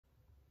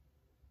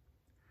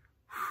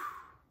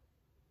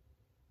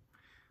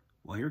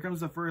Well, here comes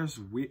the first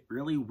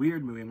really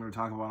weird movie I'm going to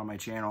talk about on my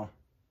channel.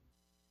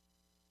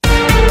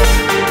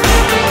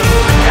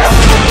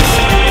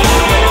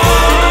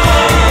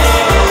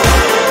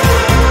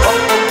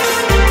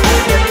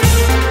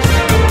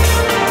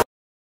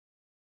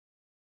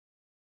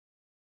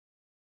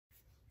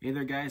 Hey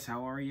there guys,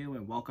 how are you?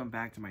 And welcome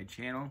back to my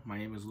channel. My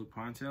name is Luke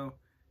Ponto,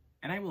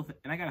 and I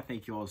gotta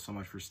thank you all so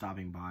much for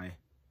stopping by.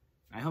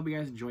 I hope you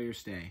guys enjoy your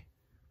stay.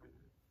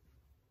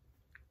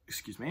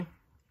 Excuse me.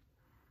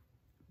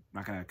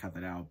 Not gonna cut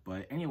that out,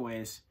 but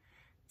anyways,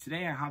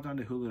 today I hopped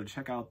onto Hulu to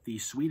check out the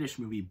Swedish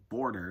movie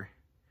Border,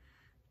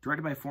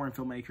 directed by foreign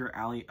filmmaker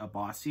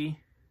Abbasi.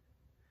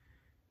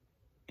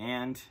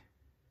 And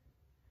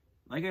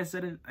like I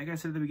said at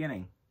the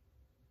beginning,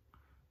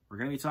 we're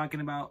going to be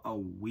talking about a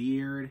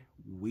weird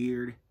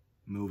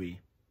movie.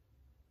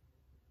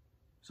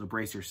 So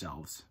brace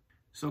yourselves.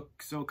 So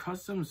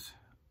customs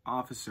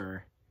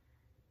officer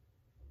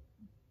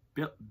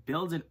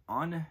builds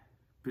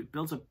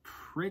a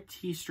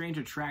pretty strange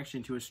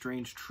attraction to a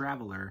strange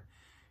traveler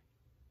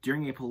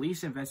during a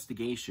police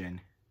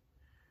investigation,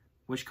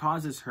 which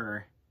causes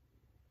her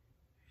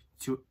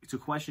to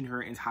question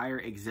her entire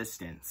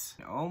existence.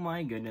 Oh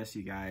my goodness,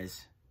 you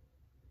guys.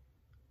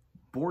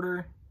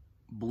 Border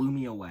blew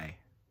me away.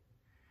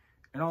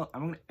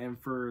 And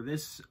for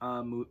this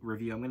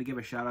review, I'm going to give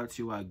a shout out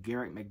to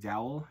Garrett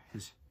McDowell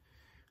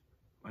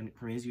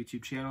from his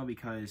YouTube channel,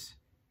 because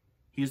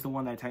he's the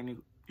one that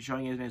technically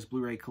showing it in his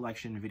Blu-ray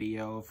collection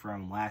video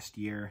from last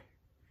year.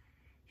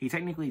 He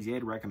technically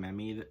did recommend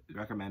me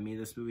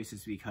this movie,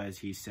 since because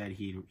he said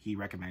he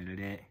recommended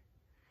it.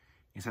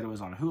 He said it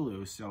was on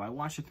Hulu, so I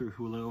watched it through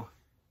Hulu,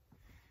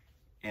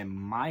 and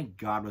my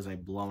God, was I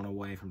blown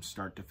away from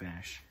start to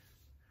finish.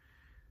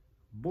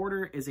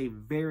 Border is a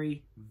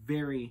very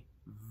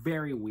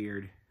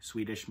weird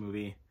Swedish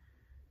movie.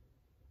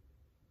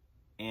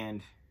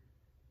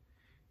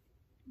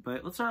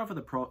 But let's start off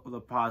with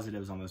the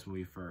positives on this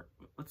movie.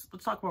 Let's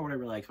talk about what I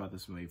really liked about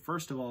this movie.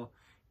 First of all,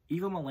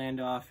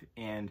 Melander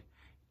and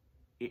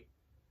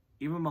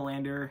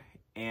Melander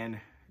and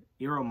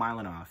Eero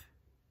Milonoff.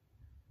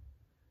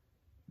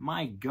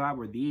 My God,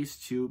 were these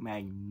two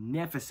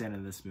magnificent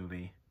in this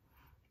movie.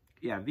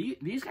 Yeah,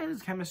 these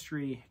guys'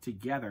 chemistry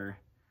together,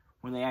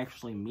 when they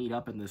actually meet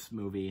up in this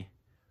movie,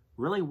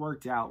 really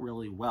worked out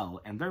really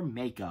well. And their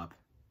makeup,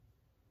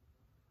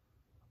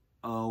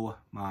 oh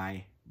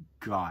my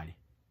God.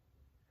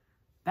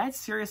 That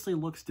seriously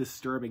looks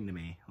disturbing to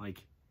me.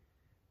 Like,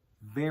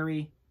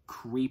 very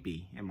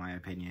creepy, in my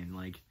opinion.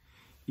 Like,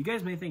 you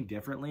guys may think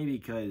differently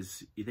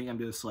because you think I'm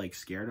just, like,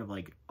 scared of,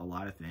 like, a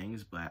lot of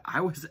things. But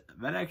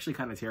that actually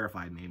kind of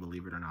terrified me,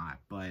 believe it or not.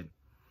 But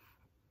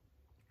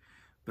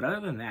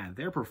other than that,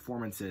 their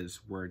performances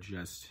were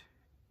just,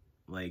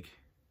 like,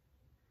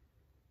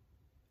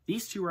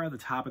 these two are at the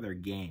top of their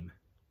game.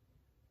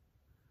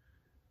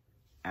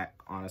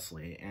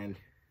 Honestly, and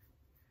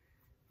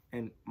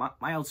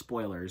mild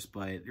spoilers,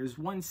 but there's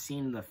one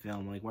scene in the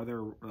film, like where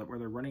they're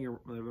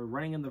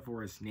running in the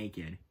forest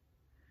naked,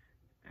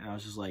 and I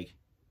was just like,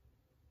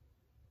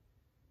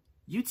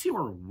 you two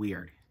are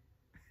weird.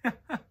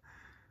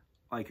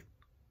 Like,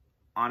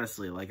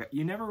 honestly, like,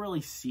 you never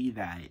really see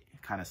that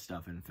kind of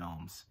stuff in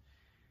films,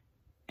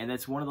 and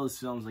it's one of those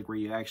films like where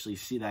you actually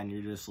see that and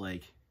you're just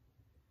like,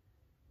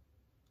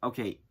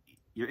 okay,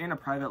 you're in a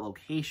private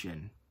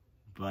location,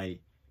 but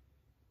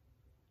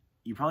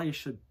you probably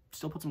should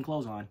still put some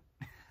clothes on.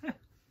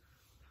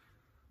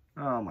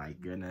 Oh my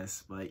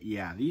goodness. But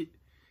yeah,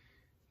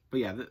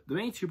 the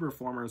main two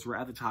performers were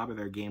at the top of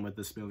their game with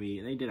this movie,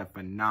 and they did a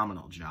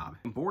phenomenal job.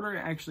 Border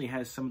actually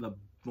has some of the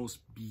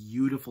most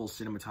beautiful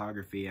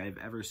cinematography I've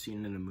ever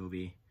seen in a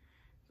movie,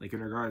 like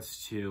in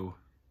regards to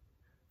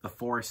the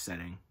forest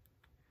setting.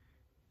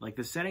 Like,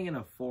 the setting in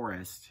a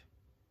forest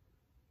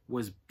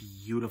was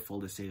beautiful,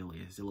 to say the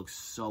least. It looked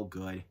so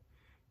good,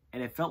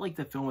 and it felt like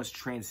the film was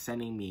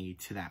transcending me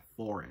to that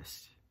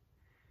forest.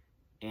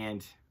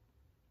 And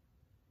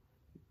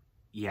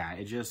yeah,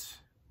 it just,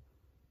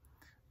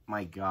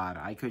 my God,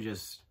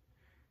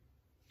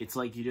 it's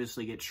like you just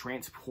like get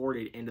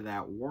transported into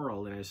that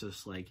world, and it's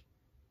just like,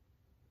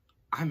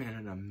 I'm in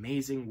an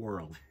amazing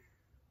world.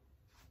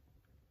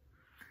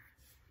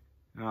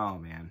 Oh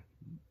man.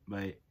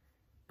 But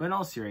in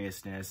all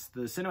seriousness,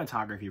 the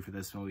cinematography for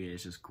this movie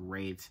is just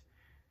great.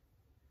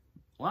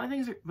 A lot of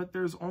things, but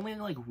there's only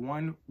like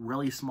one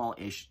really small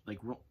issue, like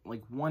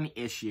one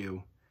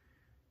issue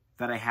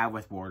that I have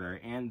with Border,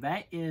 and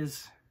that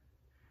is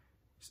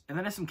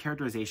some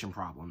characterization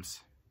problems.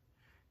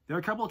 There are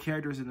a couple of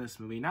characters in this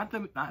movie, not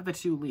the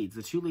two leads.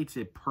 The two leads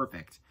did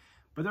perfect,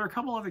 but there are a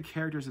couple other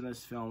characters in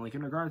this film, like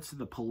in regards to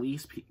the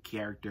police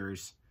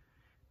characters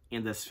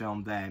in this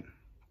film, that,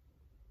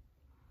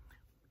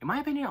 in my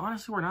opinion,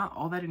 honestly, were not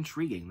all that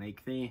intriguing.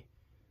 Like,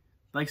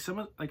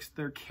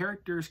 their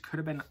characters could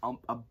have been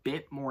a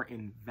bit more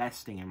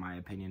investing, in my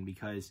opinion,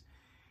 because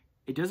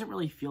it doesn't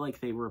really feel like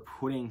they were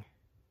putting,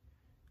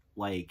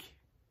 like,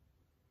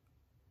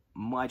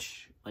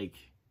 much, like,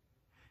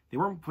 they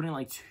weren't putting,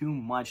 like, too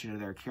much into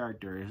their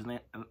characters, and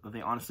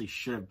they honestly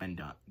should have been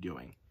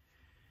doing.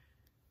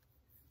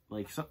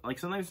 like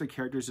sometimes the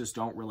characters just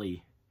don't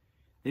really,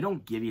 they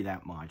don't give you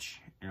that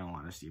much, in all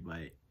honesty.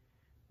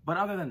 But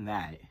other than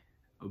that,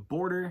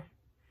 Border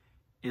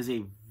is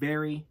a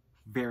very,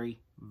 very,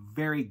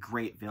 very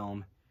great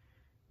film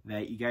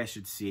that you guys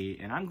should see,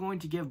 and I'm going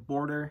to give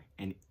Border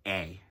an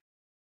A.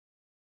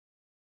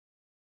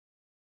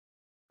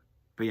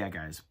 But yeah,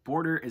 guys,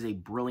 Border is a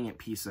brilliant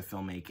piece of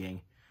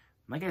filmmaking.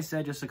 Like I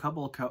said, just a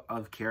couple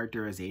of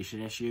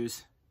characterization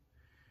issues.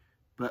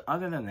 But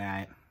other than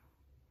that,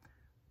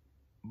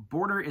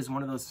 Border is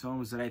one of those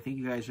films that I think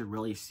you guys should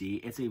really see.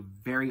 It's a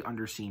very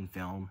underseen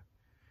film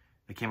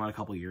that came out a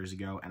couple years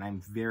ago, and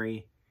I'm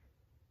very,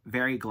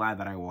 very glad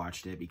that I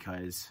watched it,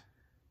 because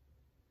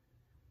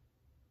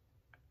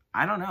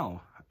I don't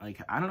know.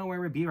 Like, I don't know where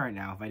I would be right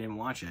now if I didn't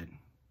watch it.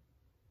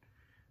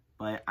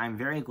 But I'm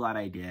very glad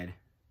I did.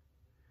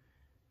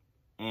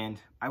 And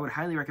I would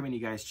highly recommend you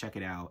guys check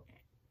it out.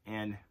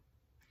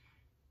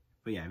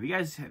 But yeah, if you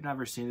guys have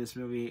never seen this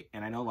movie,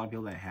 and I know a lot of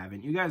people that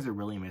haven't, you guys are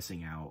really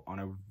missing out on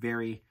a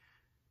very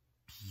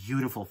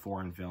beautiful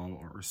foreign film,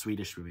 or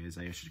Swedish movie, as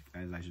I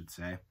should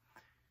say.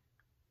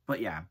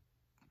 But yeah,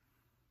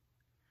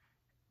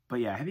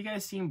 have you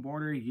guys seen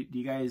Border? Do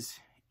you guys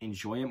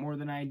enjoy it more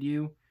than I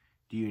do?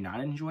 Do you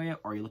not enjoy it?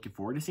 Or are you looking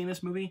forward to seeing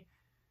this movie?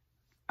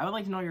 I would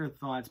like to know your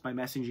thoughts by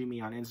messaging me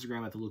on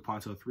Instagram at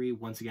TheLukePonto3.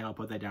 Once again, I'll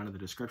put that down in the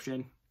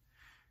description.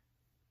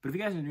 But if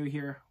you guys are new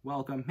here,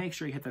 welcome. Make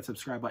sure you hit that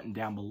subscribe button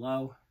down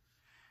below,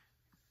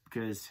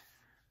 because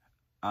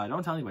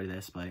don't tell anybody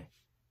this, but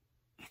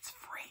it's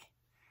free.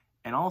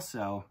 And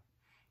also,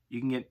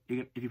 you can get,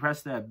 if you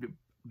press the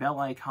bell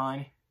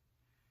icon,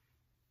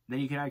 then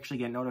you can actually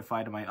get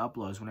notified of my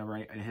uploads whenever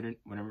I hit it,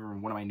 whenever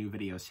one of my new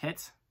videos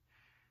hits.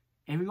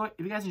 And if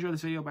you guys enjoy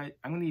this video, I'm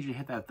going to need you to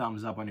hit that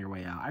thumbs up on your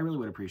way out. I really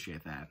would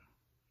appreciate that.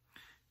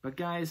 But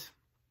guys,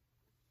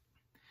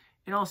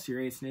 in all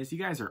seriousness, you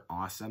guys are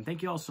awesome.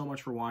 Thank you all so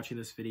much for watching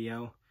this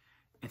video.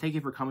 And thank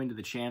you for coming to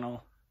the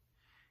channel.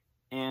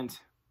 And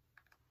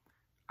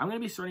I'm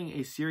going to be starting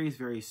a series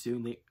very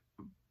soon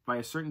by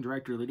a certain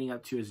director leading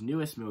up to his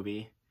newest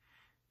movie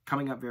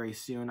coming up very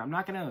soon. I'm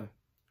not going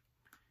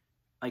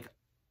to,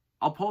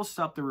 I'll post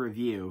up the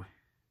review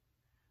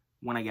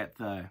when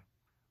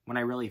I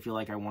really feel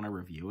like I want to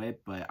review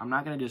it, but I'm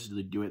not going to just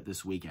do it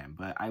this weekend,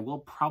 but I will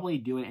probably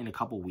do it in a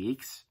couple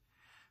weeks.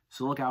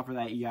 So look out for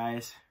that, you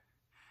guys.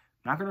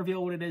 I'm not going to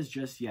reveal what it is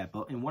just yet,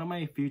 but in one of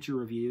my future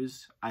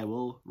reviews, I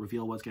will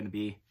reveal what's going to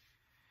be.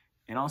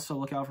 And also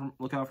look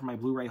out for my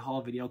Blu-ray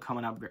haul video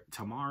coming up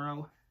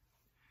tomorrow.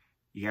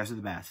 You guys are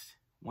the best.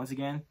 Once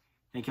again,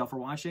 thank y'all for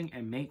watching,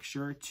 and make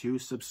sure to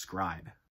subscribe.